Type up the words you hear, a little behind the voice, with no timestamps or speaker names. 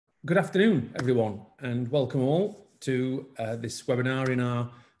Good afternoon, everyone, and welcome all to this webinar in our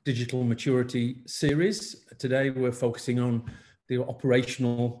digital maturity series. Today, we're focusing on the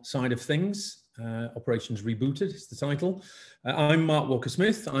operational side of things. Operations Rebooted is the title. I'm Mark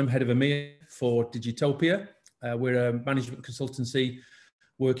Walker-Smith. I'm head of Emir for Digitopia. We're a management consultancy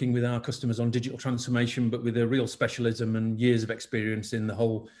working with our customers on digital transformation, but with a real specialism and years of experience in the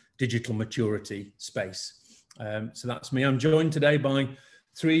whole digital maturity space. So that's me. I'm joined today by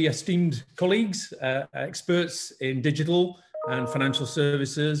three esteemed colleagues, experts in digital and financial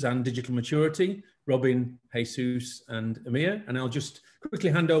services and digital maturity, Robin, Hesus and Emir. And I'll just quickly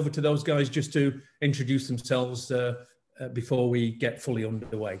hand over to those guys just to introduce themselves before we get fully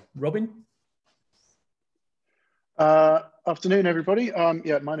underway. Robin? Afternoon, everybody.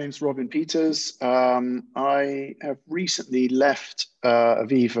 My name's Robin Peters. I have recently left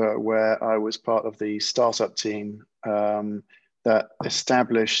Aviva, where I was part of the startup team that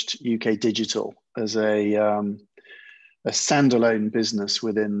established UK Digital as a standalone business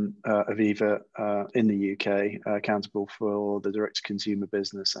within Aviva in the UK, accountable for the direct-to-consumer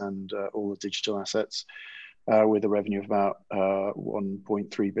business and all the digital assets, with a revenue of about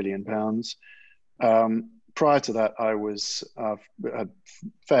 £1.3 billion. Prior to that, I had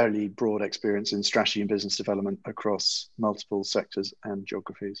fairly broad experience in strategy and business development across multiple sectors and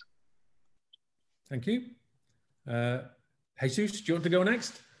geographies. Thank you. Hesus, do you want to go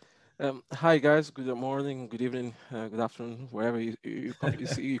next? Hi guys, good morning, good evening, good afternoon, wherever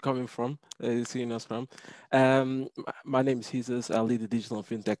you're coming from, seeing us from. My name is Hesus. I lead the digital and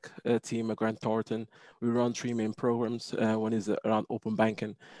fintech team at Thornton. We run three main programs. One is around open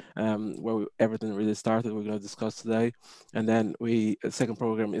banking, where everything really started, we're going to discuss today. And then the second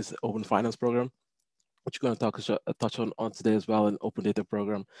program is open finance program, which we're going to touch on today as well, an open data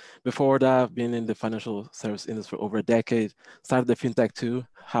program. Before that, I've been in the financial service industry for over a decade, started the fintech too,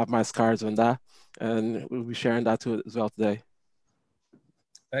 have my scars on that, and we'll be sharing that too as well today.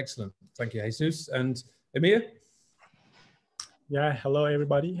 Excellent. Thank you, Hesus. And Emir? Yeah, hello,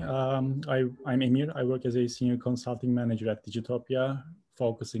 everybody. I'm Emir. I work as a senior consulting manager at Digitopia,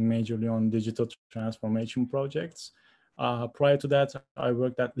 focusing majorly on digital transformation projects. Prior to that, I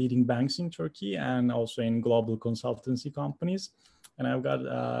worked at leading banks in Turkey and also in global consultancy companies. And I've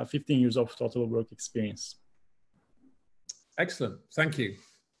got 15 years of total work experience. Excellent. Thank you.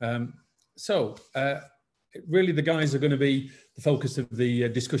 Really the guys are going to be the focus of the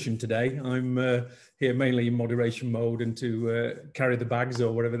discussion today. I'm here mainly in moderation mode and to carry the bags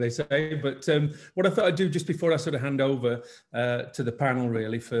or whatever they say. But what I thought I'd do just before I sort of hand over to the panel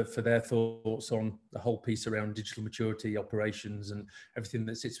really for their thoughts on the whole piece around digital maturity, operations and everything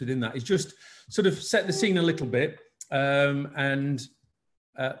that sits within that is just sort of set the scene a little bit and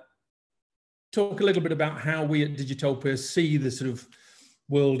talk a little bit about how we at Digitopia see the sort of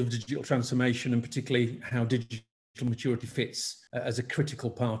world of digital transformation and particularly how digital maturity fits as a critical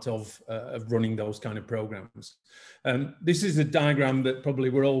part of running those kind of programs. This is a diagram that probably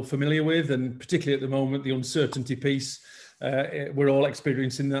we're all familiar with, and particularly at the moment, the uncertainty piece, we're all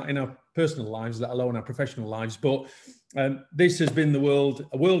experiencing that in our personal lives, let alone our professional lives. But this has been a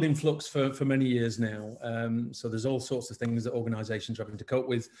world in flux for many years now. So there's all sorts of things that organizations are having to cope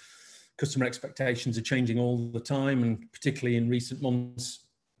with. Customer expectations are changing all the time, and particularly in recent months,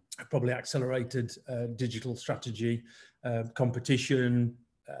 probably accelerated digital strategy, competition,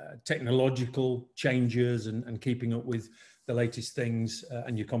 technological changes, and keeping up with the latest things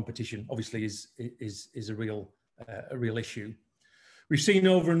and your competition obviously is a real issue. We've seen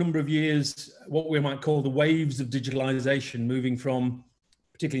over a number of years what we might call the waves of digitalization, moving from,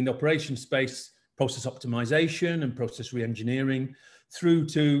 particularly in the operations space, process optimization and process re-engineering, through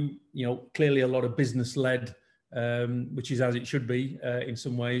to, clearly a lot of business-led, which is as it should be in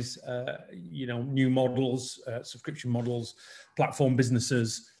some ways, new models, subscription models, platform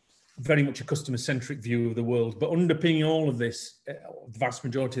businesses, very much a customer-centric view of the world. But underpinning all of this, the vast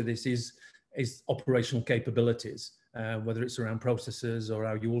majority of this is operational capabilities, whether it's around processes or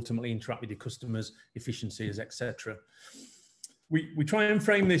how you ultimately interact with your customers, efficiencies, etc. We try and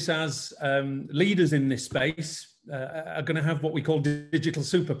frame this as leaders in this space are going to have what we call digital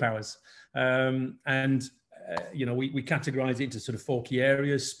superpowers. We categorize it into sort of 4 key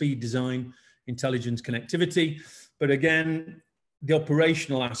areas: speed, design, intelligence, connectivity. But again, the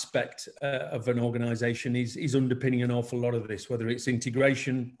operational aspect of an organization is underpinning an awful lot of this, whether it's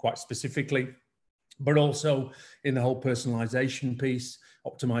integration quite specifically, but also in the whole personalization piece,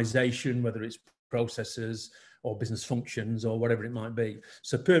 optimization, whether it's processes or business functions or whatever it might be.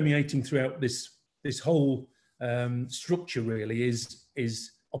 So permeating throughout this whole structure really is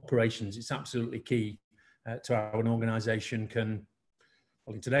operations. It's absolutely key to how an organization can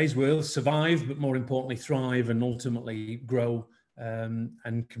well, in today's world, survive, but more importantly, thrive and ultimately grow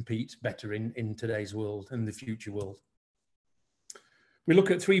and compete better in today's world and the future world. We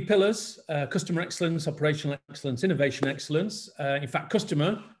look at 3 pillars: customer excellence, operational excellence, innovation excellence. In fact,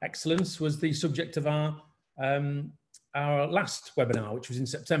 customer excellence was the subject of our last webinar, which was in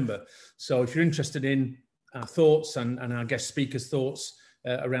September. So if you're interested in our thoughts and our guest speakers' thoughts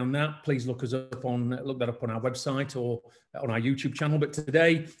around that, please look that up on our website or on our YouTube channel. But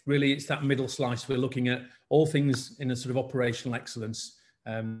today, really, it's that middle slice. We're looking at all things in a sort of operational excellence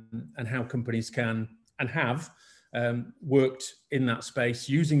and how companies can and have worked in that space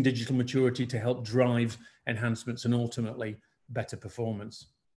using digital maturity to help drive enhancements and ultimately better performance.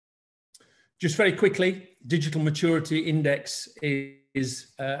 Just very quickly, Digital Maturity Index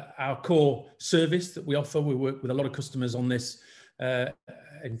is our core service that we offer. We work with a lot of customers on this.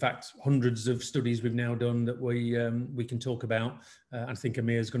 In fact, hundreds of studies we've now done that we can talk about. I think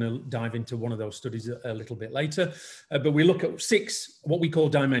Emir is going to dive into one of those studies a little bit later. But we look at 6 what we call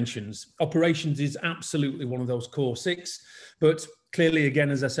dimensions. Operations is absolutely one of those core 6. But clearly, again,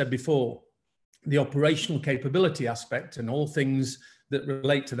 as I said before, the operational capability aspect and all things that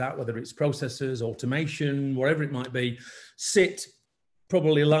relate to that, whether it's processes, automation, whatever it might be, sit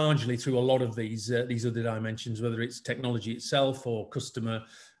probably largely through a lot of these other dimensions, whether it's technology itself or customer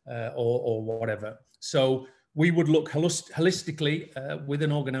or whatever. So we would look holistically with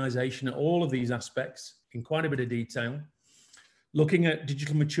an organization at all of these aspects in quite a bit of detail, looking at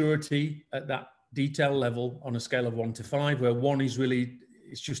digital maturity at that detail level on a scale of 1 to 5, where 1 is really,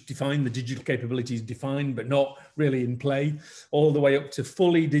 it's just defined, the digital capability is defined, but not really in play, all the way up to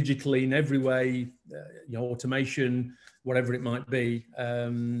fully digitally in every way, automation, whatever it might be,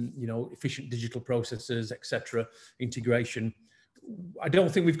 efficient digital processes, etc., integration. I don't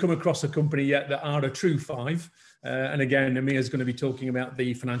think we've come across a company yet that are a true 5. And again, Emir is going to be talking about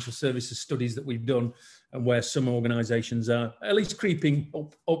the financial services studies that we've done and where some organizations are at least creeping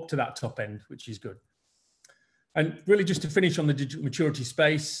up to that top end, which is good. And really just to finish on the digital maturity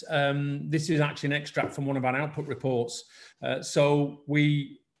space, this is actually an extract from one of our output reports. So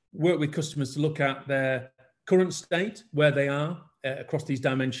we work with customers to look at their current state, where they are across these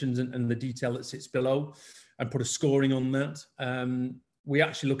dimensions and the detail that sits below, and put a scoring on that. We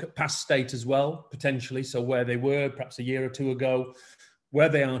actually look at past state as well, potentially, so where they were perhaps a year or 2 ago, where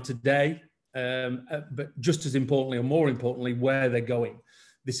they are today, but just as importantly, or more importantly, where they're going.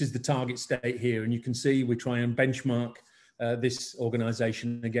 This is the target state here, and you can see we try and benchmark this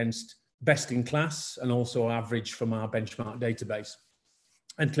organization against best in class and also average from our benchmark database.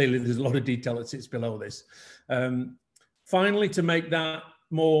 And clearly there's a lot of detail that sits below this. Finally, to make that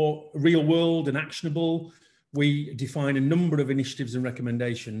more real world and actionable, we define a number of initiatives and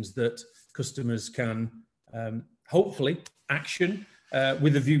recommendations that customers can hopefully action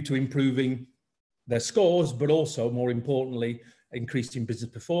with a view to improving their scores, but also more importantly, increasing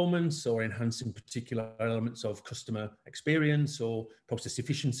business performance or enhancing particular elements of customer experience or process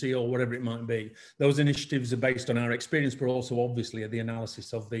efficiency or whatever it might be. Those initiatives are based on our experience, but also obviously the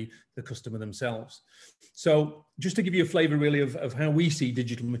analysis of the customer themselves. So just to give you a flavor really of how we see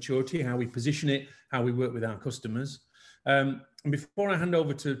digital maturity, how we position it, how we work with our customers. And before I hand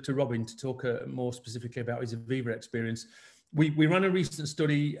over to Robin to talk more specifically about his Aviva experience, we ran a recent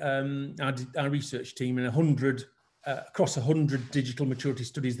study, our research team, in across 100 digital maturity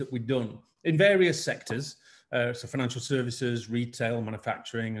studies that we've done in various sectors, so financial services, retail,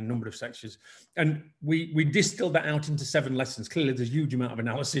 manufacturing, a number of sectors. And we distilled that out into 7 lessons. Clearly, there's a huge amount of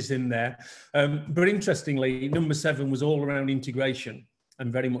analysis in there. But interestingly, number 7 was all around integration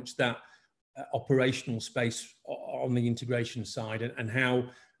and very much that operational space on the integration side and how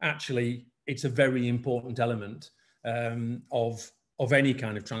actually it's a very important element of any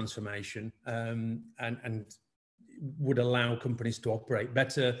kind of transformation and would allow companies to operate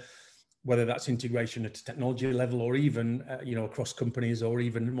better, whether that's integration at a technology level or even across companies or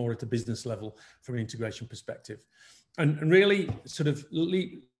even more at a business level from an integration perspective. And really sort of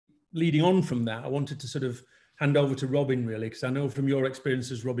leading on from that, I wanted to sort of hand over to Robin really, because I know from your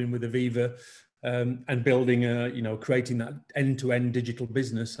experiences, Robin, with Aviva and building creating that end-to-end digital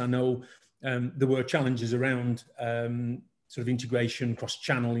business, I know there were challenges around sort of integration,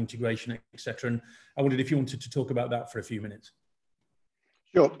 cross-channel integration, etc. And I wondered if you wanted to talk about that for a few minutes.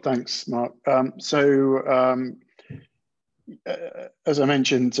 Sure, thanks, Mark. As I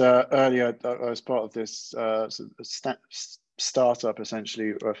mentioned earlier, I was part of this startup,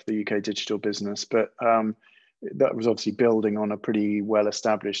 essentially, of the UK digital business, but that was obviously building on a pretty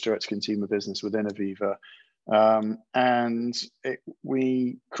well-established direct-to-consumer business within Aviva.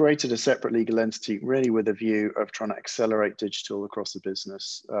 We created a separate legal entity really with a view of trying to accelerate digital across the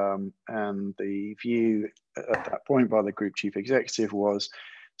business. And the view at that point by the group chief executive was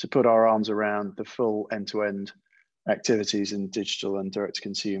to put our arms around the full end-to-end activities in digital and direct to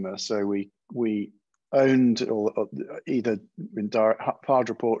consumer. So we owned either in direct hard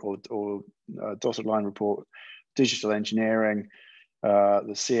report or dotted line report, digital engineering,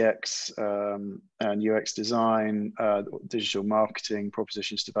 the CX and UX design, digital marketing,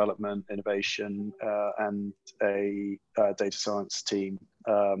 propositions development, innovation, and a data science team.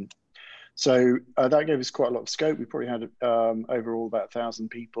 So that gave us quite a lot of scope. We probably had overall about 1,000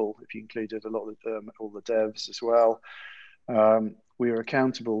 people, if you included a lot of all the devs as well. We were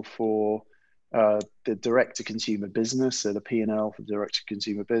accountable for the direct-to-consumer business, so the P&L for the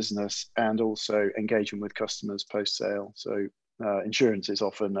direct-to-consumer business, and also engagement with customers post-sale. So insurance is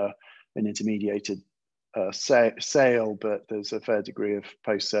often an intermediated sale, but there's a fair degree of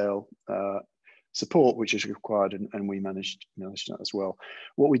post-sale support which is required, and we managed that as well.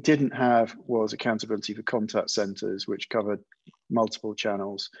 What we didn't have was accountability for contact centers, which covered multiple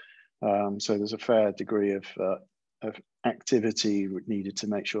channels. So there's a fair degree of activity needed to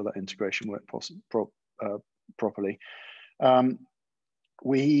make sure that integration worked properly.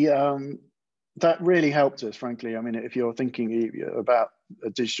 That really helped us, frankly. I mean, if you're thinking about a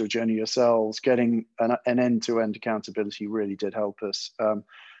digital journey yourselves, getting an end-to-end accountability really did help us,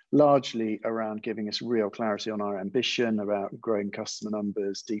 largely around giving us real clarity on our ambition about growing customer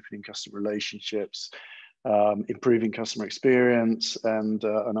numbers, deepening customer relationships, improving customer experience, and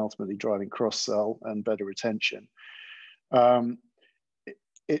ultimately driving cross-sell and better retention.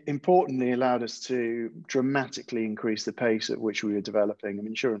 It importantly allowed us to dramatically increase the pace at which we were developing. I mean,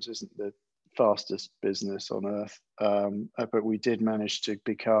 insurance isn't the fastest business on earth, but we did manage to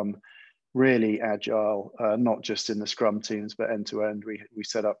become really agile, not just in the Scrum teams, but end to end. We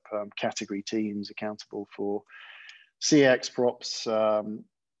set up category teams accountable for CX, props,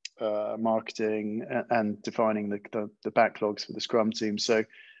 marketing, and defining the backlogs for the Scrum team. So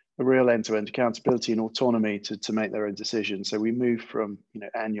a real end-to-end accountability and autonomy to make their own decisions. So we moved from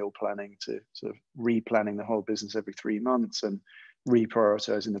annual planning to sort of replanning the whole business every 3 months and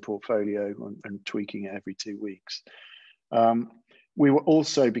reprioritizing the portfolio and tweaking it every 2 weeks. We were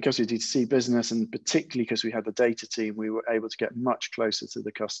also, because we did see business, and particularly because we had the data team, we were able to get much closer to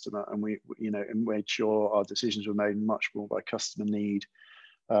the customer, and we made sure our decisions were made much more by customer need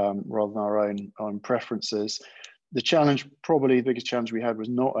rather than our own preferences. The challenge, probably the biggest challenge we had, was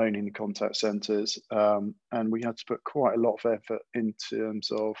not owning the contact centers, and we had to put quite a lot of effort in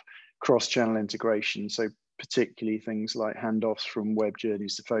terms of cross-channel integration. So particularly things like handoffs from web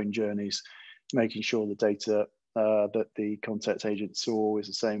journeys to phone journeys, making sure the data that the contact agent saw is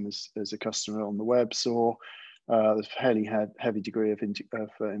the same as a customer on the web saw. There's a heavy degree of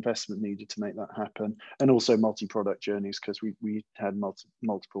investment needed to make that happen, and also multi-product journeys, because we had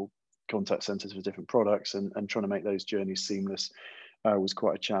multiple contact centers for different products, and trying to make those journeys seamless was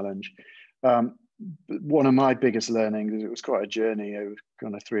quite a challenge. One of my biggest learnings, it was quite a journey over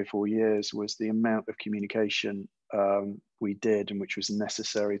kind of 3 or 4 years, was the amount of communication we did, and which was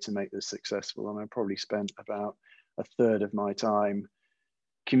necessary to make this successful. And I probably spent about 1/3 of my time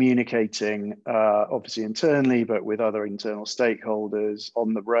communicating, obviously internally, but with other internal stakeholders,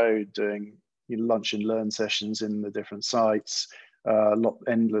 on the road, doing lunch and learn sessions in the different sites,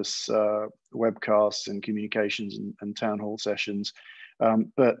 endless webcasts and communications and town hall sessions.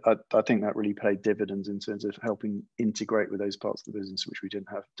 But I think that really paid dividends in terms of helping integrate with those parts of the business which we didn't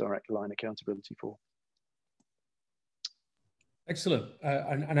have direct line accountability for. Excellent.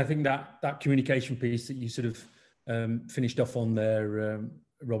 And I think that communication piece that you sort of finished off on there,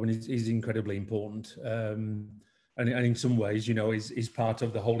 Robin, is incredibly important. And in some ways, is part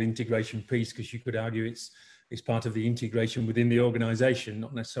of the whole integration piece, because you could argue it's part of the integration within the organization,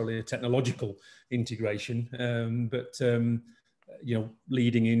 not necessarily a technological integration, but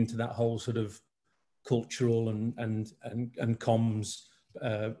leading into that whole sort of cultural and comms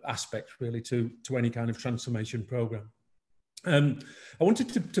aspect really to any kind of transformation program. I wanted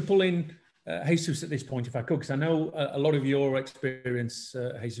to pull in Hesus at this point, if I could, because I know a lot of your experience,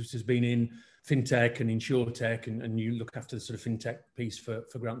 Hesus, has been in fintech and insurtech, and you look after the sort of fintech piece for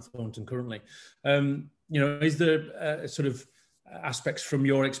Grant Thornton currently. Is there sort of aspects from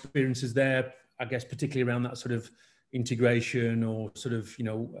your experiences there, I guess, particularly around that sort of integration or sort of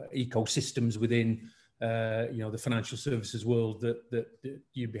ecosystems within the financial services world that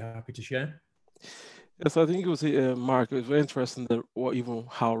you'd be happy to share? Yes, I think it was Mark. It was very interesting that even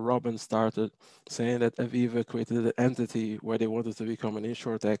how Robin started saying that Aviva created an entity where they wanted to become an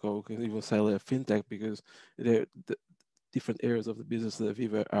insurtech or can even sell a fintech because the different areas of the business that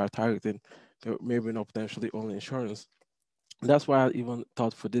Aviva are targeting, maybe not potentially only insurance. That's why I even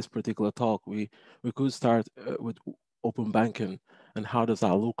thought for this particular talk we could start with open banking and how does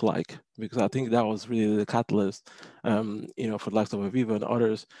that look like, because I think that was really the catalyst, for the likes of Aviva and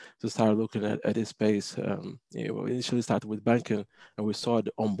others to start looking at this space. We initially started with banking and we saw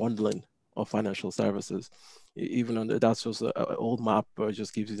the unbundling of financial services. Even on that's just an old map,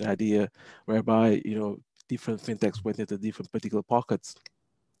 just gives you an idea whereby different fintechs went into different particular pockets.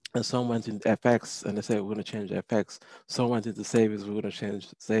 And some went into FX and they said, we're going to change FX. Some went into savings, we're going to change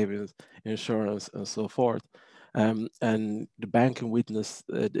savings, insurance, and so forth. And the banking witnessed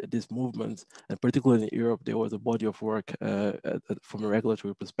this movement, and particularly in Europe, there was a body of work from a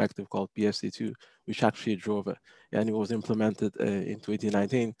regulatory perspective called PSD2, which actually drove it, and it was implemented in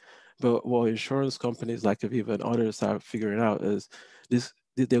 2019. But what insurance companies like Aviva and others are figuring out is there's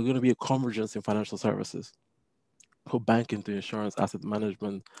going to be a convergence in financial services. Put banking to insurance, asset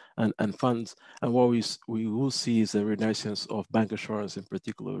management, and funds. And what we will see is a renaissance of bank insurance in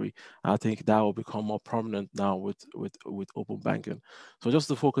particular. I think that will become more prominent now with open banking. So just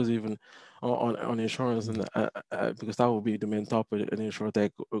to focus even on insurance, and because that will be the main topic in insurtech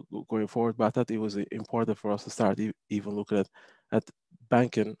going forward. But I thought it was important for us to start even looking at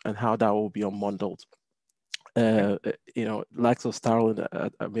banking and how that will be unbundled. Likes of Starling,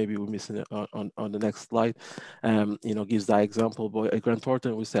 maybe we're missing it on the next slide, gives that example. But at Grant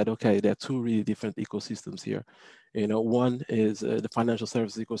Thornton, we said, okay, there are two really different ecosystems here. One is the financial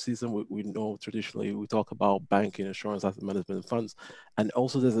services ecosystem. We know traditionally we talk about banking, insurance, asset management, funds, and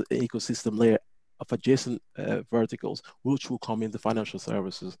also there's an ecosystem layer of adjacent verticals, which will come into financial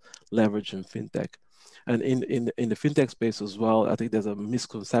services, leverage, and fintech. And in the fintech space as well, I think there's a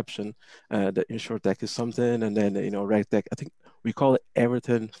misconception that insurtech is something, and then regtech. I think we call it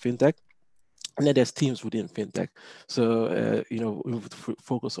everything fintech, and then there's teams within fintech. So we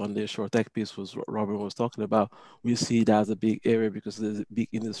focus on the insurtech piece, was what Robin was talking about. We see that as a big area because there's a big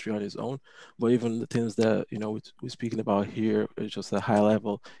industry on its own. But even the things that we're speaking about here is just a high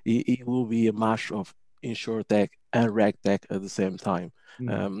level. It will be a mash of insurtech and regtech at the same time.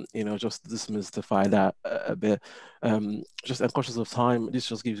 Just demystify that a bit. Just unconscious of time, this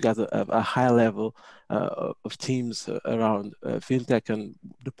just gives you guys a high level of teams around fintech and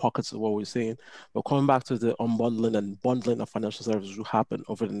the pockets of what we're seeing. But coming back to the unbundling and bundling of financial services will happen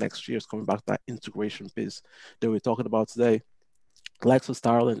over the next years, coming back to that integration piece that we're talking about today. Likes of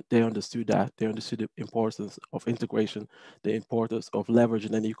Starling, they understood that. They understood the importance of integration, the importance of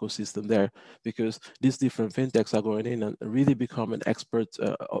leveraging an ecosystem there, because these different fintechs are going in and really become an expert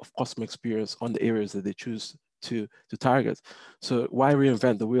of customer experience on the areas that they choose to target. So why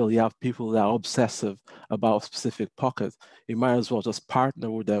reinvent the wheel? You have people that are obsessive about specific pockets. You might as well just partner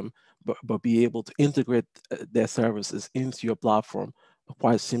with them, but be able to integrate their services into your platform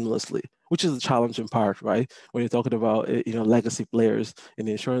quite seamlessly, which is the challenging part, right? When you're talking about legacy players in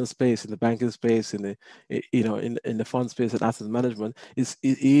the insurance space, in the banking space, in the in the fund space and asset management, it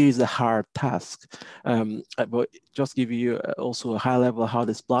is a hard task. But just give you also a high level of how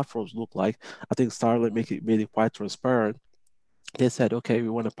these platforms look like. I think Starling made it quite transparent. They said, okay, we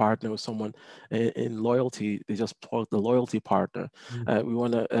want to partner with someone in loyalty. They just put the loyalty partner. We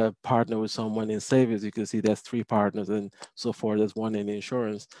want to partner with someone in savings. You can see there's 3 partners and so forth. There's one in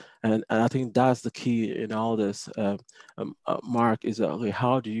insurance. And I think that's the key in all this, Mark, is okay,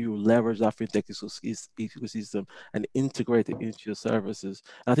 how do you leverage that fintech ecosystem and integrate it into your services?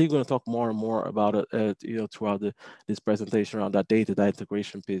 And I think we're going to talk more and more about it throughout this presentation around that data, that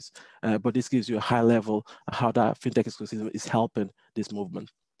integration piece. But this gives you a high level of how that fintech ecosystem is helping this movement.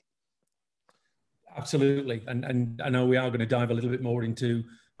 Absolutely, and I know we are going to dive a little bit more into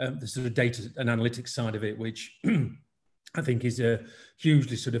the sort of data and analytics side of it, which I think is a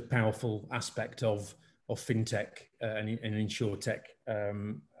hugely sort of powerful aspect of fintech and insurtech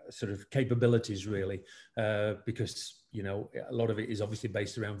sort of capabilities, really, because a lot of it is obviously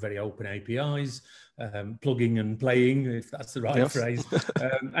based around very open APIs, plugging and playing, if that's the right phrase,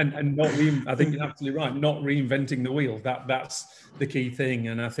 and not I think you're absolutely right, not reinventing the wheel. That's the key thing.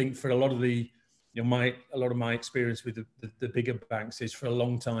 And I think for a lot of the a lot of my experience with the bigger banks is for a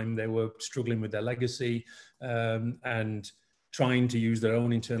long time they were struggling with their legacy and trying to use their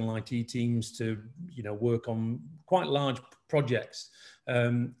own internal IT teams to work on quite large projects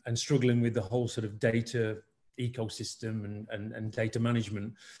and struggling with the whole sort of data ecosystem and data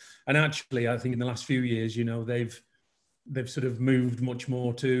management. And actually, I think in the last few years, they've they've sort of moved much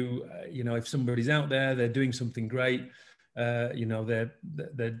more to, if somebody's out there, they're doing something great. It's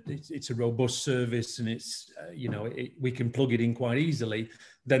a robust service, and it's we can plug it in quite easily.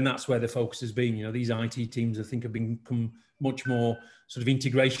 Then that's where the focus has been. These IT teams, I think, have become much more sort of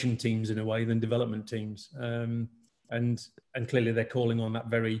integration teams in a way than development teams. And clearly they're calling on that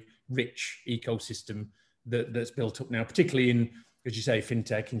very rich ecosystem that's built up now, particularly in, as you say,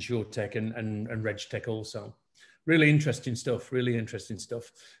 fintech, insurtech, and regtech also. Really interesting stuff. Really interesting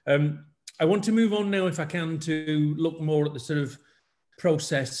stuff. I want to move on now, if I can, to look more at the sort of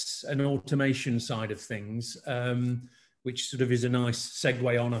process and automation side of things, which sort of is a nice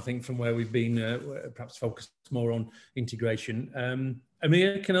segue on, I think, from where we've been perhaps focused more on integration.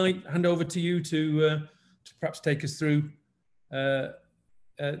 Emir, can I hand over to you to perhaps take us through a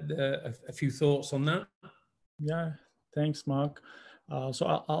few thoughts on that? Yeah, thanks, Mark.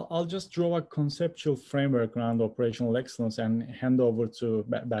 So I'll just draw a conceptual framework around operational excellence and hand over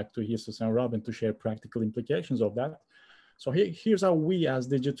back to Hesus and Robin to share practical implications of that. So here's how we as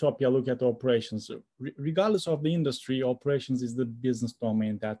Digitopia look at operations. Regardless of the industry, operations is the business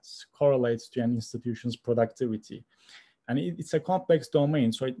domain that correlates to an institution's productivity. And it's a complex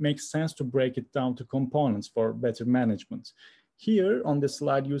domain, so it makes sense to break it down to components for better management. Here on the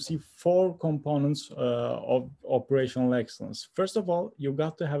slide, you see 4 components of operational excellence. First of all, you've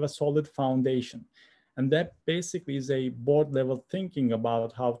got to have a solid foundation. And that basically is a board level thinking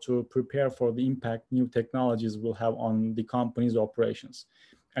about how to prepare for the impact new technologies will have on the company's operations.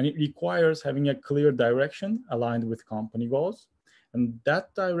 And it requires having a clear direction aligned with company goals. And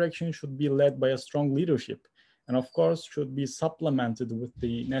that direction should be led by a strong leadership. And of course, should be supplemented with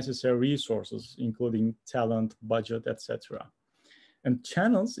the necessary resources, including talent, budget, etc. And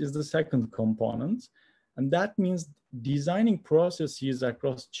channels is the second component. And that means designing processes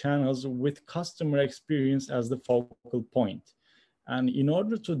across channels with customer experience as the focal point. And in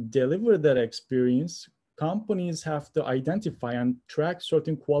order to deliver that experience, companies have to identify and track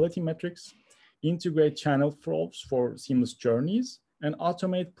certain quality metrics, integrate channel flows for seamless journeys, and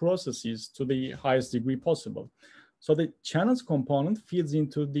automate processes to the highest degree possible. So the channels component feeds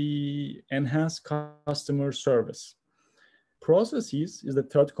into the enhanced customer service. Processes is the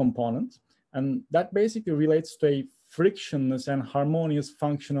third component, and that basically relates to a frictionless and harmonious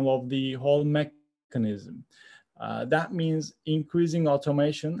functional of the whole mechanism. That means increasing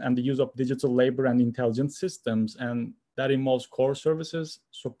automation and the use of digital labor and intelligent systems, and that involves core services,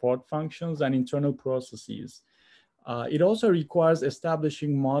 support functions, and internal processes. It also requires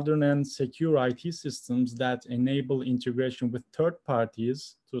establishing modern and secure IT systems that enable integration with third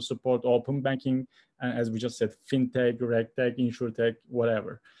parties to support open banking, and as we just said, fintech, regtech, insurtech,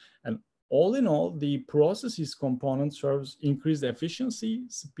 whatever. And all in all, the processes component serves increased efficiency,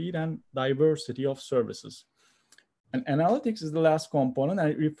 speed, and diversity of services. And analytics is the last component, and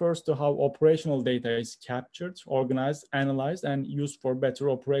it refers to how operational data is captured, organized, analyzed, and used for better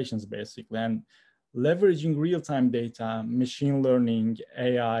operations, basically. And leveraging real-time data, machine learning,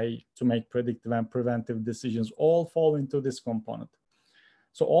 AI to make predictive and preventive decisions all fall into this component.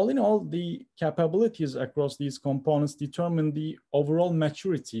 So all in all, the capabilities across these components determine the overall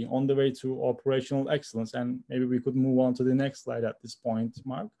maturity on the way to operational excellence. And maybe we could move on to the next slide at this point,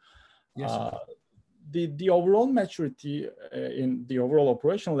 Mark. Yes. The overall maturity in the overall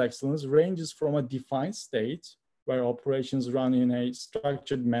operational excellence ranges from a defined state where operations run in a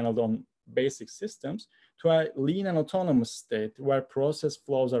structured manner on basic systems to a lean and autonomous state where process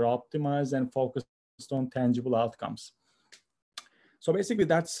flows are optimized and focused on tangible outcomes. So basically,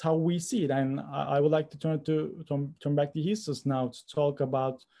 that's how we see it. And I would like to turn back to Hesus now to talk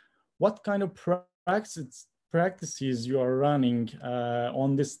about what kind of practices you are running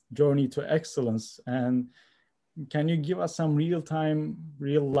on this journey to excellence. And can you give us some real-time,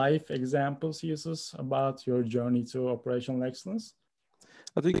 real-life examples, Hesus, about your journey to operational excellence?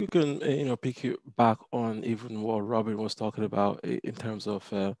 I think you can, pick you back on even what Robin was talking about in terms of,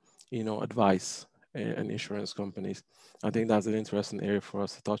 advice and insurance companies. I think that's an interesting area for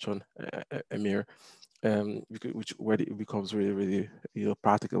us to touch on, Emir, where it becomes really, really,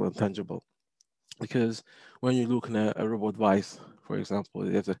 practical and tangible. Because when you're looking at a robot advice, for example,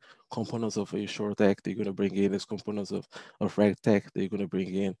 there's a components of insurtech that you're going to bring in, there's components of regtech that you're going to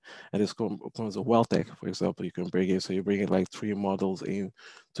bring in, and there's components of wealthtech, for example, you can bring in. So you bring in like 3 models in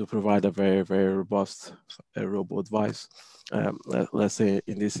to provide a very, very robust robot advice, let's say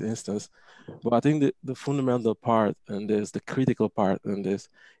in this instance. But I think the fundamental part, and there's the critical part in this,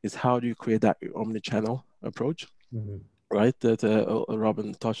 is how do you create that omni-channel approach? Mm-hmm. Right, that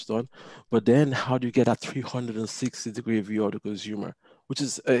Robin touched on, but then how do you get that 360-degree view of the consumer? which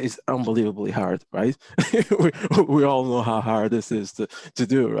is unbelievably hard, right? we all know how hard this is to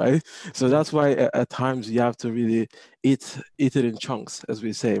do, right? So that's why at times you have to really eat it in chunks, as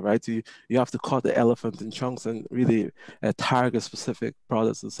we say, right? You have to cut the elephant in chunks and really target specific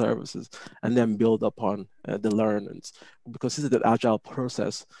products and services, and then build upon the learnings, because this is an agile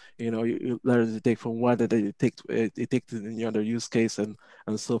process. You learn to take from one, and then you take to the other use case, and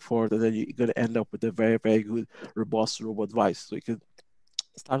so forth, and then you're going to end up with a very, very good robust robot advice. So you can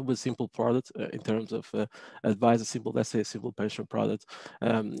start with simple product in terms of advise a simple, let's say a simple pension product.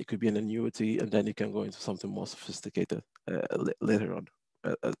 It could be an annuity, and then you can go into something more sophisticated later on.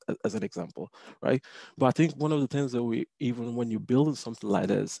 As an example, right? But I think one of the things that even when you're building something like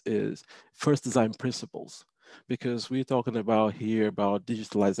this, is first design principles, because we're talking about here about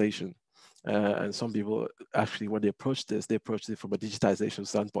digitalization. And some people actually, when they approach this, they approach it from a digitization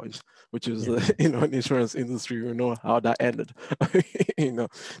standpoint, which is, in insurance industry, you know how that ended.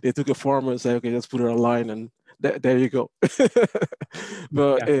 They took a form and said, okay, let's put it online, and there you go.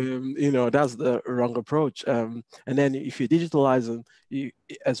 But that's the wrong approach. And then if you're digitalizing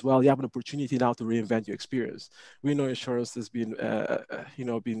as well, you have an opportunity now to reinvent your experience. We know insurance has been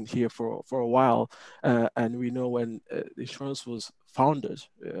been here for a while, and we know when insurance was founded,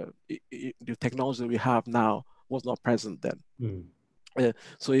 the technology that we have now was not present then.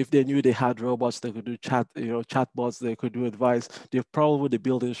 So if they knew they had robots that could do chatbots, they could do advice, they probably would have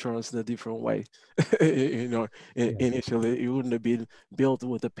built insurance in a different way. Initially, it wouldn't have been built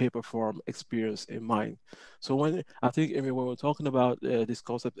with a paper form experience in mind. So when we're talking about this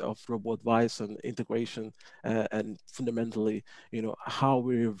concept of robot advice and integration, and fundamentally, how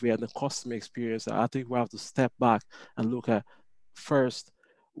we revere the customer experience, I think we have to step back and look at first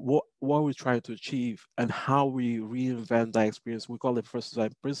what we're trying to achieve and how we reinvent that experience. We call it first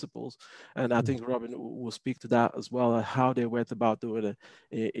design principles, and I think Robin will speak to that as well, and how they went about doing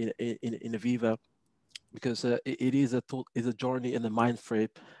it in Aviva, because it is a journey in the mind frame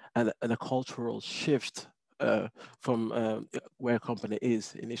and a cultural shift from where a company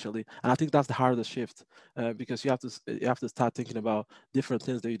is initially. And I think that's the hardest shift, because you have to start thinking about different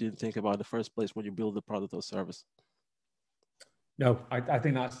things that you didn't think about in the first place when you build the product or service. No, I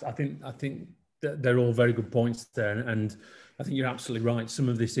think that they're all very good points there, and I think you're absolutely right. Some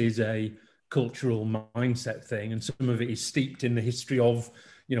of this is a cultural mindset thing, and some of it is steeped in the history of,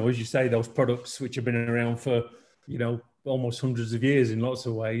 as you say, those products which have been around for, almost hundreds of years in lots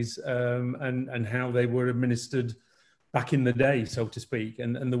of ways, and how they were administered back in the day, so to speak.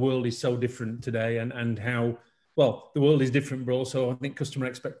 And the world is so different today, and how, well, the world is different, but also I think customer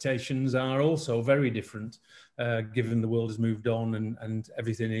expectations are also very different, given the world has moved on and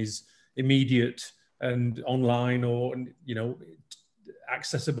everything is immediate and online, or,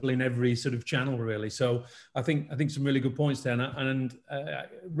 accessible in every sort of channel, really. So I think some really good points there. And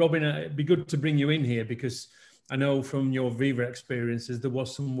Robin, it'd be good to bring you in here, because I know from your Aviva experiences, there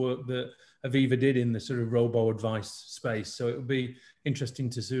was some work that Aviva did in the sort of robo-advice space. So it would be interesting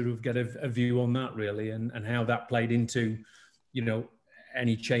to sort of get a view on that, really, and how that played into,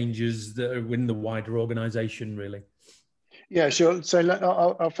 any changes that are in the wider organization, really. Yeah, sure. So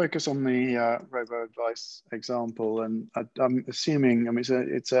I'll focus on the robo-advice example, and I'm assuming,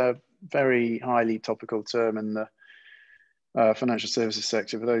 it's a very highly topical term in the financial services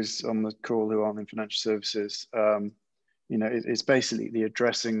sector. For those on the call who aren't in financial services, it's basically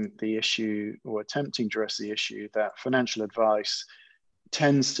addressing the issue, or attempting to address the issue, that financial advice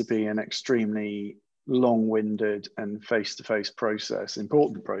tends to be an extremely long-winded and face-to-face process,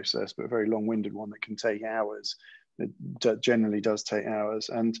 important process, but a very long-winded one that can take hours. It generally does take hours.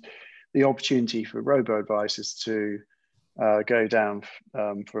 And the opportunity for robo-advice is to go down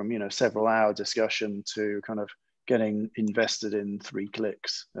from several hour discussion to kind of getting invested in 3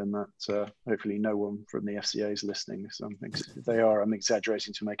 clicks. And that hopefully no one from the FCA is listening. So if they are, I'm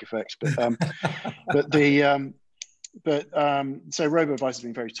exaggerating to make effect. So robo-advice has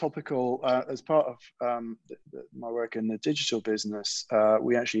been very topical. As part of my work in the digital business,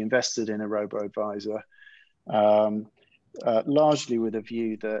 we actually invested in a robo-advisor, largely with a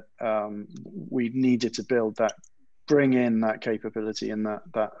view that we needed to bring in that capability and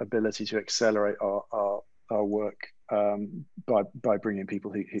that ability to accelerate our work by bringing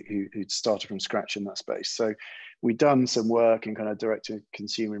people who'd started from scratch in that space. So we'd done some work in kind of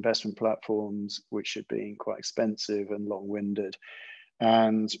direct-to-consumer investment platforms, which had been quite expensive and long-winded.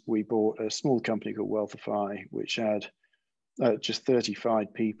 And we bought a small company called Wealthify, which had just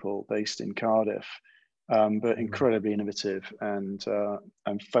 35 people based in Cardiff, but incredibly innovative and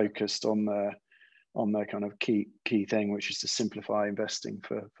focused on their kind of key thing, which is to simplify investing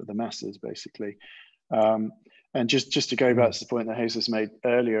for the masses, basically. And just to go back to the point that Hesus made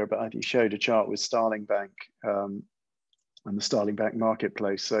earlier, but I think he showed a chart with Starling Bank and the Starling Bank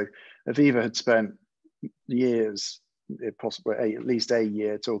marketplace. So Aviva had spent years, if possible, at least a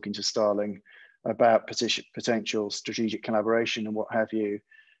year, talking to Starling about potential strategic collaboration and what have you.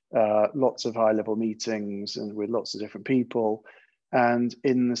 Lots of high-level meetings and with lots of different people. And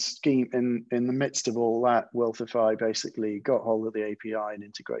in the scheme, in the midst of all that, Wealthify basically got hold of the API and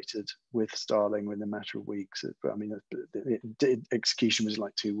integrated with Starling within a matter of weeks. I mean, the execution was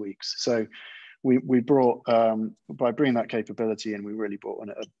like 2 weeks. So we brought, by bringing that capability in, we really brought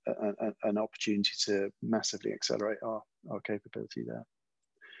an opportunity to massively accelerate our capability there.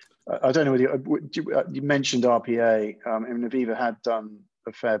 I don't know whether you mentioned RPA. I mean, Aviva had done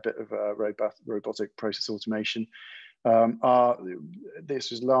a fair bit of robotic process automation. This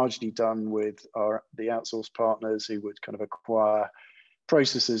was largely done with the outsourced partners who would kind of acquire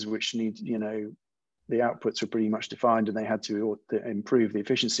processes which need, the outputs were pretty much defined and they had to improve the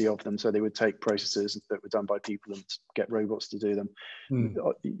efficiency of them. So they would take processes that were done by people and get robots to do them.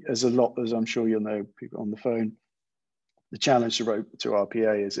 As I'm sure you'll know, people on the phone, the challenge to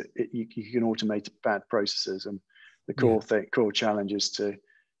RPA is you can automate bad processes, and the core challenge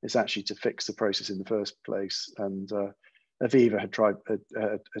is actually to fix the process in the first place. And Aviva had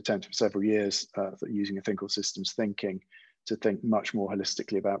attempted for several years using a thing called systems thinking to think much more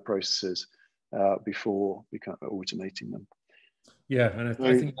holistically about processes before automating them. Yeah, and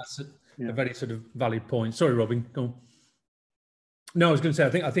I think that's a very sort of valid point. Sorry, Robin, go on. No, I was going to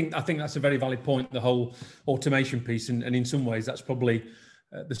say, I think that's a very valid point, the whole automation piece, and in some ways that's probably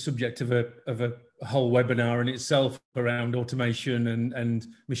the subject of a whole webinar in itself around automation and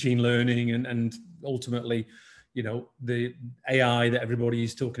machine learning and ultimately, the AI that everybody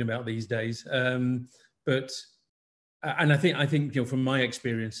is talking about these days. But I think from my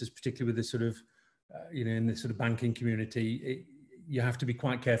experiences, particularly with this sort of in this sort of banking community, you have to be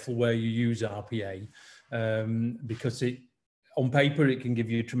quite careful where you use RPA because on paper it can give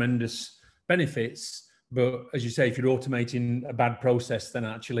you tremendous benefits. But as you say, if you're automating a bad process, then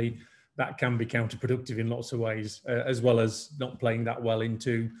actually that can be counterproductive in lots of ways, as well as not playing that well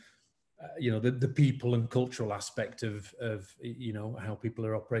into, the people and cultural aspect of how people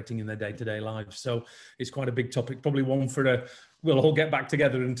are operating in their day-to-day lives. So it's quite a big topic, probably one we'll all get back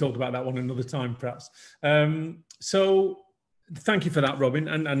together and talk about that one another time, perhaps. So thank you for that, Robin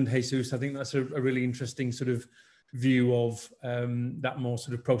and Hesus. I think that's a really interesting sort of view of that more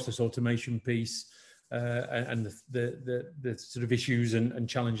sort of process automation piece. And the sort of issues and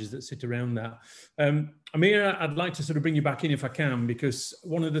challenges that sit around that. Emir, I'd like to sort of bring you back in if I can, because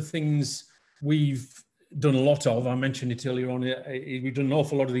one of the things we've done a lot of, I mentioned it earlier on, we've done an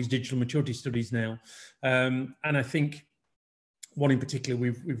awful lot of these digital maturity studies now. And I think one in particular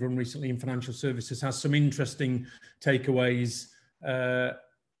we've run recently in financial services has some interesting takeaways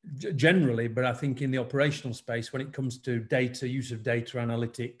generally, but I think in the operational space, when it comes to data, use of data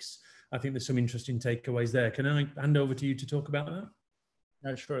analytics, I think there's some interesting takeaways there. Can I hand over to you to talk about that?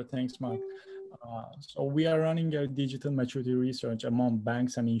 Yeah, sure. Thanks, Mark. So we are running a digital maturity research among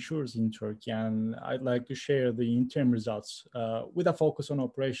banks and insurers in Turkey, and I'd like to share the interim results with a focus on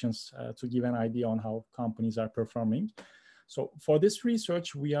operations to give an idea on how companies are performing. So for this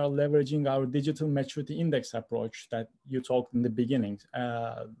research, we are leveraging our digital maturity index approach that you talked in the beginning.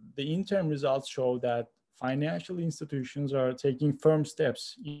 The interim results show that financial institutions are taking firm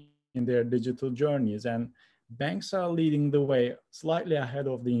steps in their digital journeys, and banks are leading the way slightly ahead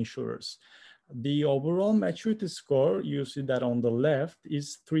of the insurers. The overall maturity score, you see that on the left,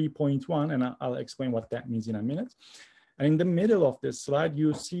 is 3.1, and I'll explain what that means in a minute. And in the middle of this slide,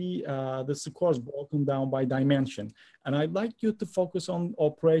 you see the scores broken down by dimension. And I'd like you to focus on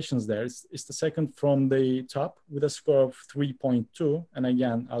operations there. It's the second from the top with a score of 3.2. And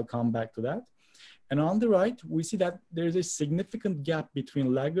again, I'll come back to that. And on the right, we see that there's a significant gap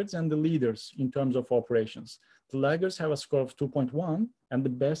between laggards and the leaders in terms of operations. The laggards have a score of 2.1 and the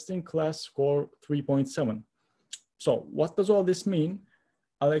best in class score 3.7. So what does all this mean?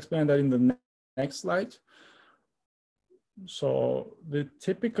 I'll explain that in the next slide. So the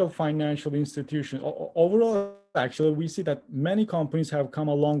typical financial institution, overall, actually, we see that many companies have come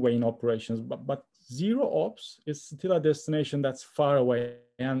a long way in operations, but zero ops is still a destination that's far away.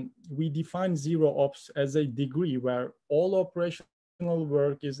 And we define zero ops as a degree where all operational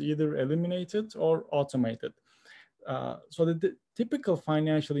work is either eliminated or automated. So the typical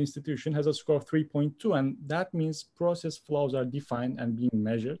financial institution has a score of 3.2, and that means process flows are defined and being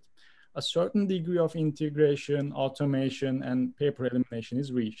measured. A certain degree of integration, automation, and paper elimination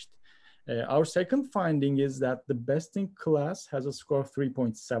is reached. Our second finding is that the best in class has a score of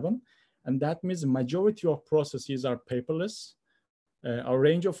 3.7, And that means the majority of processes are paperless. A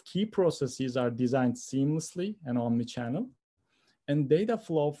range of key processes are designed seamlessly and omni-channel. And data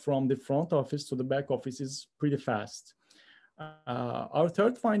flow from the front office to the back office is pretty fast. Our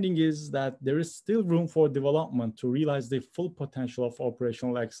third finding is that there is still room for development to realize the full potential of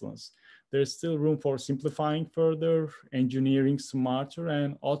operational excellence. There is still room for simplifying further, engineering smarter,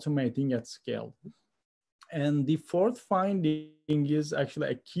 and automating at scale. And the fourth finding is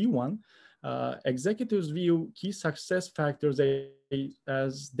actually a key one. Executives view key success factors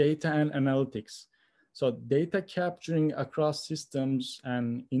as data and analytics. So data capturing across systems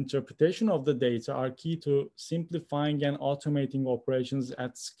and interpretation of the data are key to simplifying and automating operations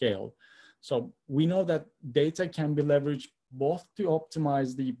at scale. So we know that data can be leveraged both to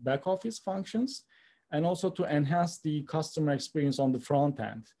optimize the back office functions and also to enhance the customer experience on the front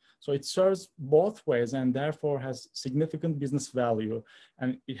end. So it serves both ways and therefore has significant business value,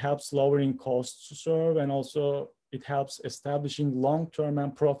 and it helps lowering costs to serve, and also it helps establishing long-term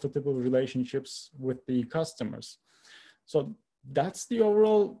and profitable relationships with the customers. So that's the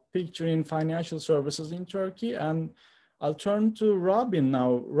overall picture in financial services in Turkey. And I'll turn to Robin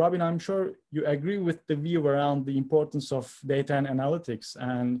now. Robin, I'm sure you agree with the view around the importance of data and analytics.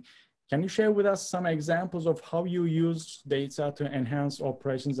 And can you share with us some examples of how you use data to enhance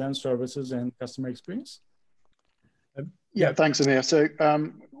operations and services and customer experience? Yeah, thanks, Emir. So,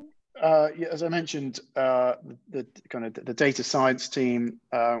 yeah, as I mentioned, the data science team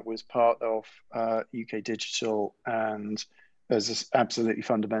was part of UK Digital, and is absolutely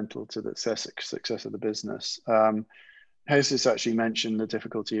fundamental to the success of the business. Hesus actually mentioned the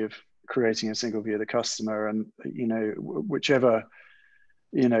difficulty of creating a single view of the customer, and whichever.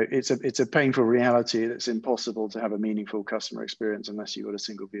 It's a painful reality that it's impossible to have a meaningful customer experience unless you've got a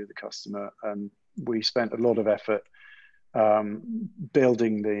single view of the customer. And we spent a lot of effort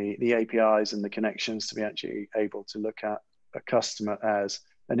building the APIs and the connections to be actually able to look at a customer as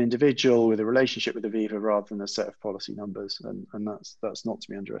an individual with a relationship with Aviva rather than a set of policy numbers. And that's not to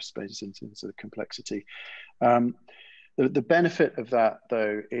be underestimated in terms of the complexity. The benefit of that,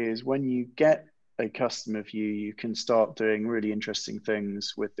 though, is when you get a customer view, you can start doing really interesting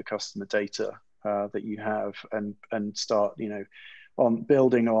things with the customer data that you have, and start on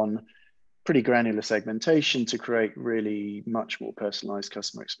building on pretty granular segmentation to create really much more personalized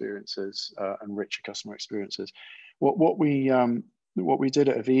customer experiences and richer customer experiences. What we did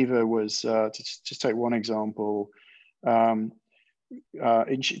at Aviva was to just take one example.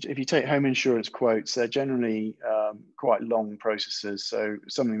 If you take home insurance quotes, they're generally quite long processes. So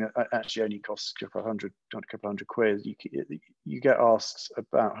something that actually only costs a couple hundred quid, you get asked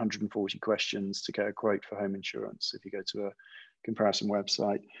about 140 questions to get a quote for home insurance if you go to a comparison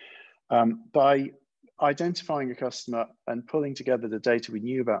website. By identifying a customer and pulling together the data we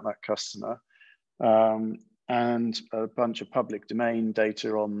knew about that customer, and a bunch of public domain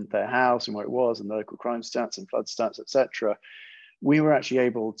data on their house and where it was, and local crime stats and flood stats, etc., we were actually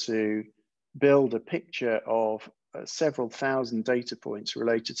able to build a picture of several thousand data points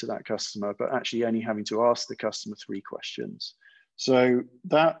related to that customer, but actually only having to ask the customer 3 questions. So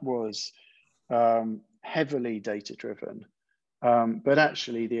that was heavily data-driven, but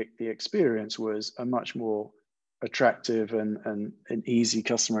actually the experience was a much more attractive and an easy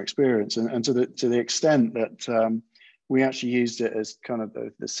customer experience. And to the extent that we actually used it as kind of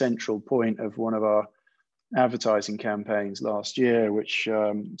the central point of one of our advertising campaigns last year, which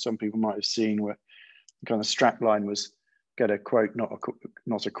some people might have seen, where the kind of strapline was "Get a quote,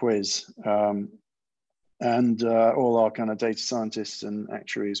 not a quiz," and all our kind of data scientists and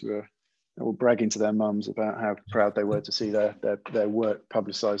actuaries were all bragging to their mums about how proud they were to see their work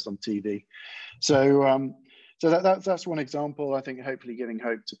publicized on TV. So that's one example. I think hopefully giving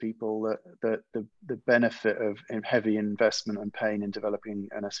hope to people that the benefit of heavy investment and pain in developing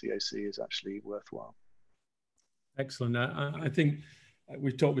an SVOC is actually worthwhile. Excellent. I think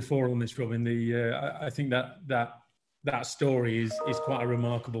we've talked before on this, Robin. I think that story is quite a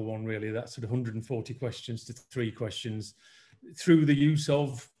remarkable one, really. That sort of 140 questions to 3 questions through the use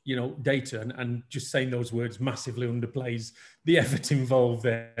of data, and just saying those words massively underplays the effort involved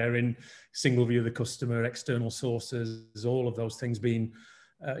there in single view of the customer, external sources, all of those things being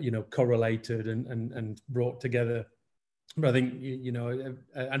correlated and brought together. But I think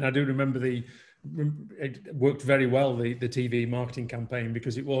and I do remember it worked very well, the TV marketing campaign,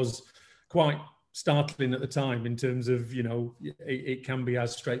 because it was quite startling at the time in terms of it can be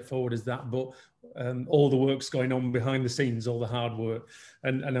as straightforward as that, but all the work's going on behind the scenes, all the hard work,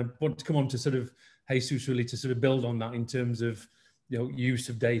 and I want to come on to sort of Hesus, really, to sort of build on that in terms of use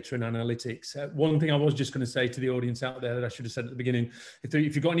of data and analytics. One thing I was just going to say to the audience out there that I should have said at the beginning, if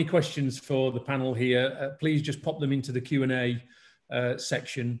you've got any questions for the panel here, please just pop them into the Q&A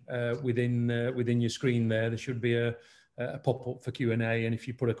section within your screen there. There should be a pop-up for Q&A, and if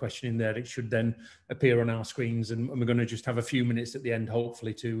you put a question in there, it should then appear on our screens, and we're going to just have a few minutes at the end,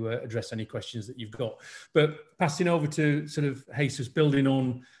 hopefully, to address any questions that you've got. But passing over to sort of Jesus, building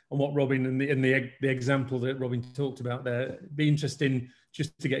on what Robin and the example that Robin talked about there, it'd be interesting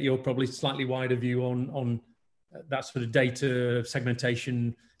just to get your probably slightly wider view on that sort of data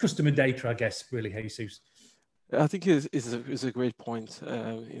segmentation, customer data, I guess, really, Jesus. I think it's a great point.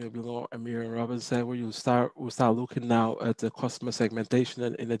 Below Emir and Robin said, where we'll start looking now at the customer segmentation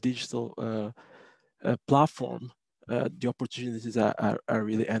and in a digital platform. The opportunities are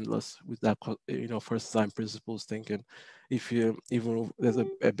really endless with that, first design principles thinking. Even if there's an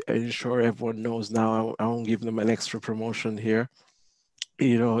insurer everyone knows now, I won't give them an extra promotion here.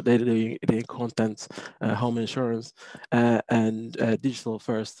 They content home insurance and digital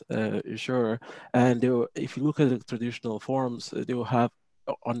first insurer, and if you look at the traditional forms, they will have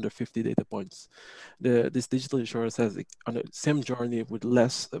under 50 data points. This digital insurance has, on the same journey with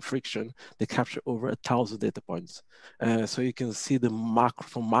less friction, they capture over 1,000 data points. So you can see the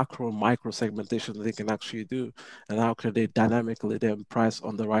macro and micro segmentation that they can actually do, and how can they dynamically then price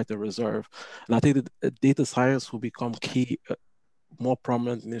on the right and reserve. And I think that data science will become key, more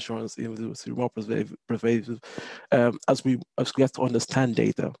prominent in insurance industry, more pervasive as we get to understand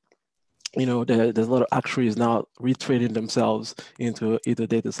data. There's a lot of actuaries now retraining themselves into either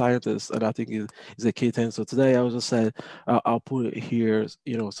data scientists, and I think is a key thing. So today I was just said I'll put here,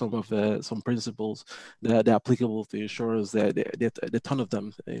 some principles that are applicable to insurers. There are a ton of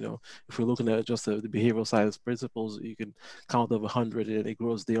them. If we're looking at just the behavioral science principles, you can count over 100, and it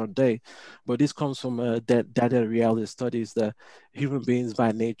grows day on day. But this comes from data reality studies that human beings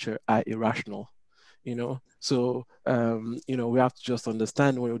by nature are irrational. So we have to just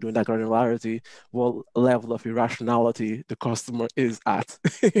understand when we're doing that granularity, what level of irrationality the customer is at.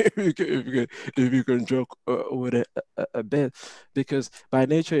 if you can joke with it a bit, because by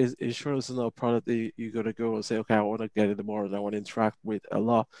nature, insurance is not a product that you're going to go and say, okay, I want to get in the morning, I want to interact with a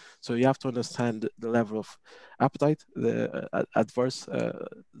lot. So you have to understand the level of appetite, the adverse to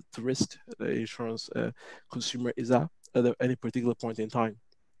risk the insurance consumer is at any particular point in time.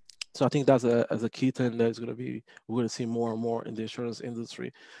 So I think that's a key thing that is going to be, we're going to see more and more in the insurance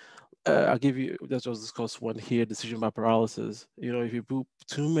industry. I'll give you, let's just discuss one here, decision by paralysis. If you put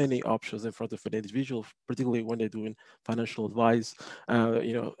too many options in front of an individual, particularly when they're doing financial advice,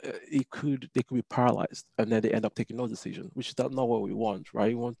 they could be paralyzed, and then they end up taking no decision, which is not what we want,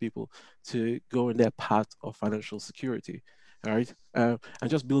 right? We want people to go in their path of financial security. All right, and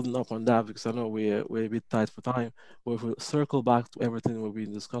just building up on that, because I know we're a bit tight for time, but if we circle back to everything we've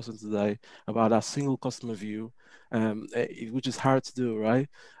been discussing today about our single customer view, which is hard to do, right?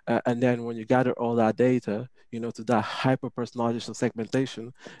 And then when you gather all that data, to that hyper-personalization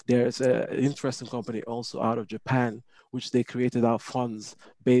segmentation, there's an interesting company also out of Japan, which they created out funds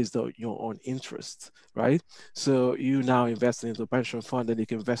based on your own interest, right? So you now invest into a pension fund, and you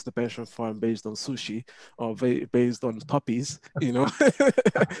can invest the pension fund based on sushi or based on puppies,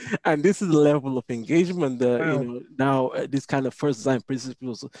 and this is the level of engagement that, now this kind of first design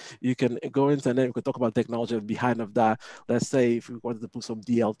principles, you can go into, and then we can talk about technology behind of that. Let's say if we wanted to put some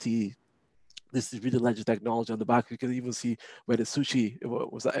DLT, distributed ledger technology on the back, you can even see where the sushi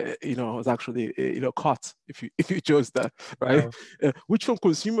was actually caught if you chose that, right? Wow. Which one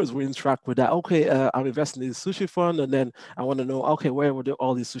consumers will interact with that? Okay, I'm investing in the sushi fund, and then I want to know, okay, where were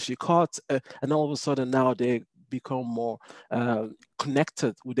all these sushi caught? And all of a sudden now they become more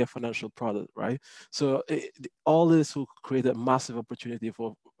connected with their financial product, right? So all this will create a massive opportunity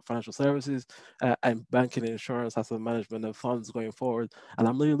for financial services and banking, insurance, asset management, and funds going forward. And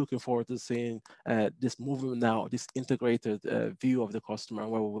I'm really looking forward to seeing this movement now, this integrated view of the customer,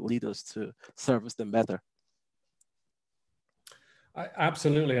 and where it will lead us to service them better.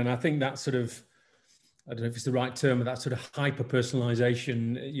 Absolutely, and I think that sort of, I don't know if it's the right term, but that sort of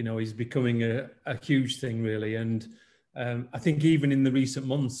hyper-personalization, is becoming a huge thing, really. And I think even in the recent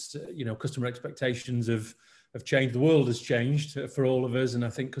months, customer expectations have changed. The world has changed for all of us, and I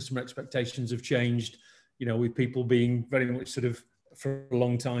think customer expectations have changed, with people being very much sort of for a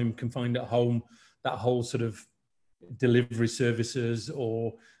long time confined at home. That whole sort of delivery services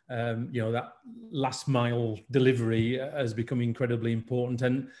or that last mile delivery has become incredibly important,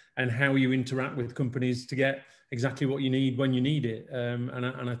 and how you interact with companies to get exactly what you need when you need it.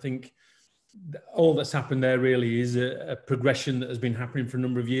 And I think all that's happened there really is a progression that has been happening for a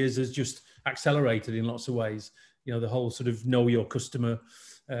number of years, has just accelerated in lots of ways. you know, the whole sort of know your customer,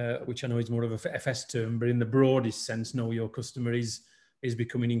 which I know is more of a FS term, but in the broadest sense, know your customer is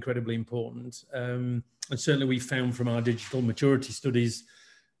becoming incredibly important. And certainly we found from our digital maturity studies,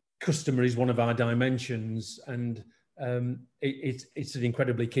 customer is one of our dimensions, and it's an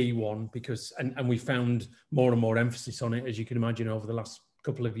incredibly key one, because, and we found more and more emphasis on it, as you can imagine, over the last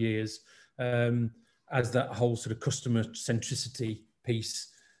couple of years, as that whole sort of customer centricity piece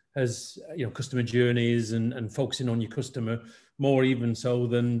has, you know, customer journeys and focusing on your customer more even so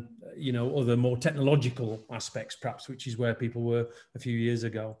than, you know, other more technological aspects, perhaps, which is where people were a few years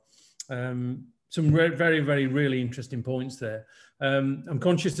ago. Some very, very, really interesting points there. I'm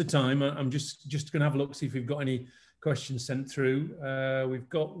conscious of time. I'm just going to have a look, see if we've got any questions sent through. We've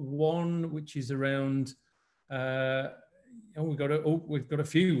got one which is around. We've got a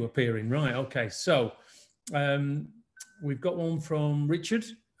few appearing. Right. Okay. So we've got one from Richard.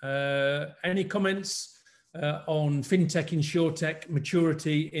 Any comments on fintech, insurtech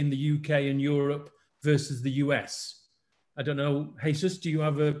maturity in the UK and Europe versus the US? I don't know, Jesus, do you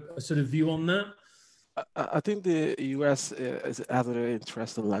have a sort of view on that? I think the US has a very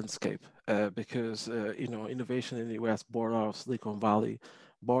interesting landscape because, you know, innovation in the US born out of Silicon Valley,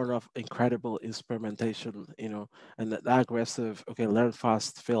 born of incredible experimentation, you know, and that aggressive, okay, learn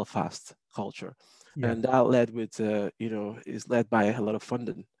fast, fail fast culture. Yeah. And that led with, you know, is led by a lot of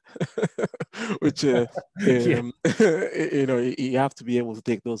funding, which, you know, you have to be able to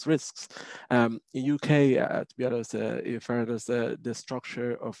take those risks. In UK, to be honest, in fairness, the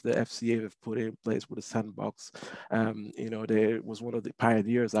structure of the FCA they've put in place with the sandbox, you know, they was one of the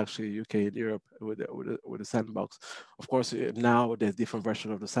pioneers, actually, UK and Europe with the sandbox. Of course, now there's different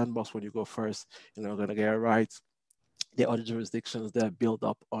version of the sandbox. When you go first, you're not going to get it right. The other jurisdictions that build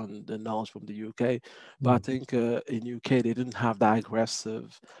up on the knowledge from the UK, but I think in UK they didn't have that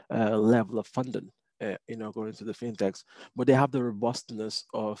aggressive level of funding, you know, going into the fintechs, but they have the robustness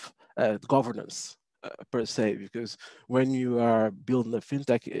of governance per se, because when you are building a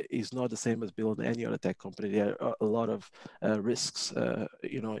fintech, it's not the same as building any other tech company. There are a lot of risks,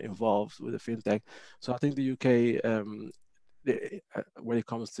 you know, involved with a fintech. So I think the UK. When it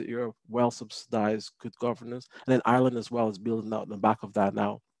comes to Europe, well subsidized, good governance, and then Ireland as well is building out on the back of that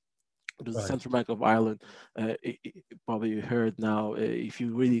now. The right. Central Bank of Ireland, probably heard now, if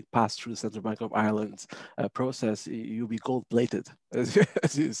you really pass through the Central Bank of Ireland's process, you'll be gold-plated, as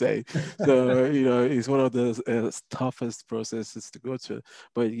you say. So, you know, it's one of the toughest processes to go through,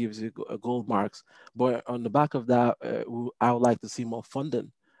 but it gives you gold marks. But on the back of that, I would like to see more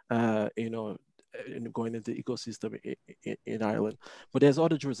funding, you know, going into the ecosystem in Ireland. But there's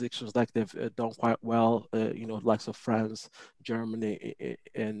other jurisdictions like they've done quite well, you know, likes of France, Germany,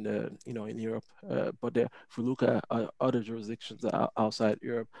 and, you know, in Europe. But if we look at other jurisdictions outside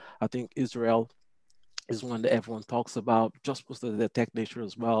Europe, I think Israel is one that everyone talks about, just because of the tech nature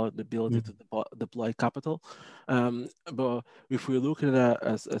as well, and the ability to deploy capital. But if we're looking at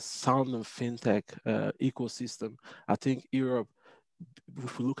a sound and fintech ecosystem, I think Europe,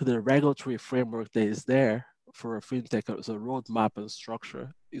 if we look at the regulatory framework that is there for a fintech as a roadmap and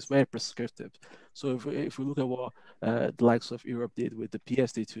structure, it's very prescriptive. So if we look at what the likes of Europe did with the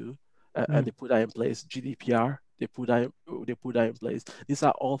PSD2, and they put that in place, GDPR, they put that in place. These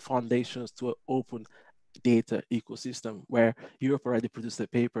are all foundations to an open data ecosystem, where Europe already produced a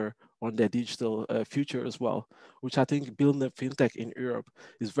paper on their digital future as well, which I think building a fintech in Europe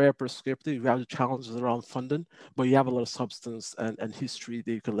is very prescriptive. You have the challenges around funding, but you have a lot of substance and history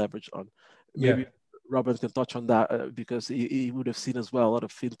that you can leverage on. Maybe Robin can touch on that because he would have seen as well a lot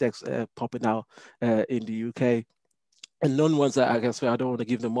of fintechs popping out in the UK. And known ones that I guess I don't want to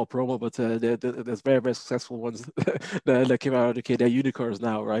give them more promo, but there's very, very successful ones that came out of the UK. They're unicorns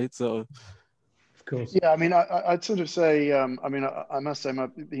now, right? So. Of course. Yeah, I mean, I'd sort of say, I mean, I must say,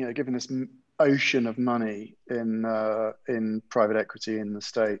 you know, given this ocean of money in private equity in the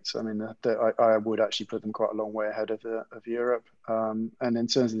States, I mean, I would actually put them quite a long way ahead of Europe. And in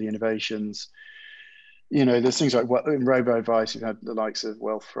terms of the innovations, you know, there's things like in robo-advice, you've had the likes of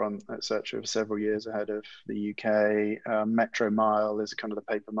Wealthfront, et cetera, for several years ahead of the UK. Metro Mile is kind of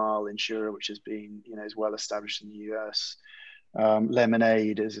the paper mile insurer, which has been, you know, is well established in the US.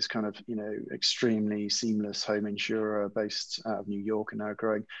 Lemonade is this kind of, you know, extremely seamless home insurer based out of New York and now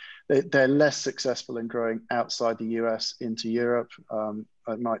growing. They're less successful in growing outside the US into Europe.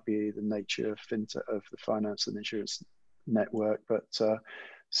 It might be the nature of fintech, of the finance and insurance network, but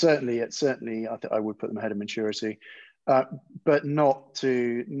certainly I would put them ahead of maturity, but not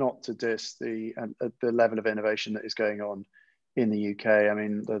to diss the level of innovation that is going on in the UK. I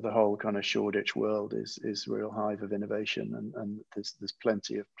mean, the whole kind of Shoreditch world is a real hive of innovation, and there's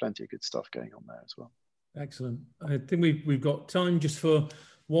plenty of good stuff going on there as well. Excellent. I think we've got time just for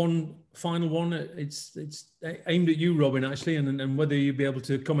one final one. It's aimed at you, Robin, actually, and whether you'd be able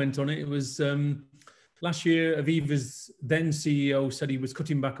to comment on it. It was last year, Aviva's then CEO said he was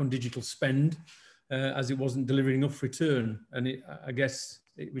cutting back on digital spend as it wasn't delivering enough return. And I guess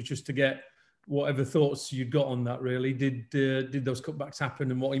it was just to get whatever thoughts you'd got on that, really. Did those cutbacks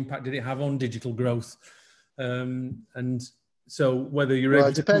happen, and what impact did it have on digital growth? And so whether you're able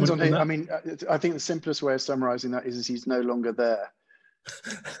it depends to on him. I mean, I think the simplest way of summarizing that is he's no longer there.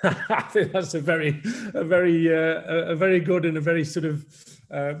 I think that's a very good and a very sort of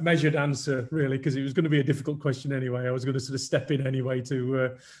measured answer, really, because it was going to be a difficult question anyway. I was going to sort of step in anyway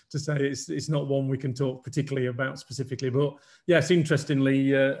to say it's not one we can talk particularly about specifically, but yes,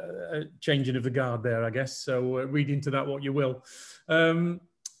 interestingly, changing of the guard there, I guess. So read into that what you will.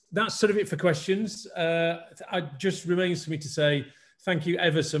 That's sort of it for questions. It just remains for me to say thank you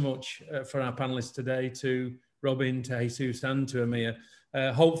ever so much for our panelists today, to Robin, to Hesus, and to Emir.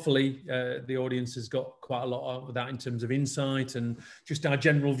 Hopefully, the audience has got quite a lot of that in terms of insight and just our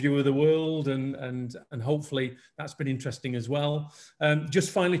general view of the world, and hopefully that's been interesting as well.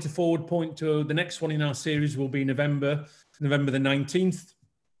 Just finally, to forward point to the next one in our series will be November the 19th,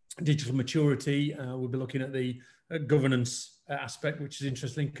 digital maturity. We'll be looking at the governance aspect, which is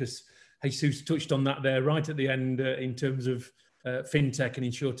interesting because Hesus touched on that there right at the end in terms of fintech and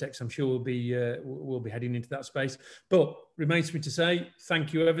insurtech. So I'm sure we'll be heading into that space. But remains for me to say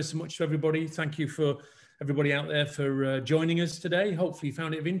thank you ever so much to everybody. Thank you for everybody out there for joining us today. Hopefully you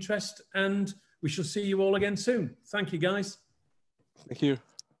found it of interest, and we shall see you all again soon. Thank you, guys. Thank you.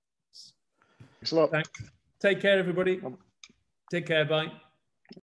 Thanks a lot. Take care, everybody. Take care. Bye.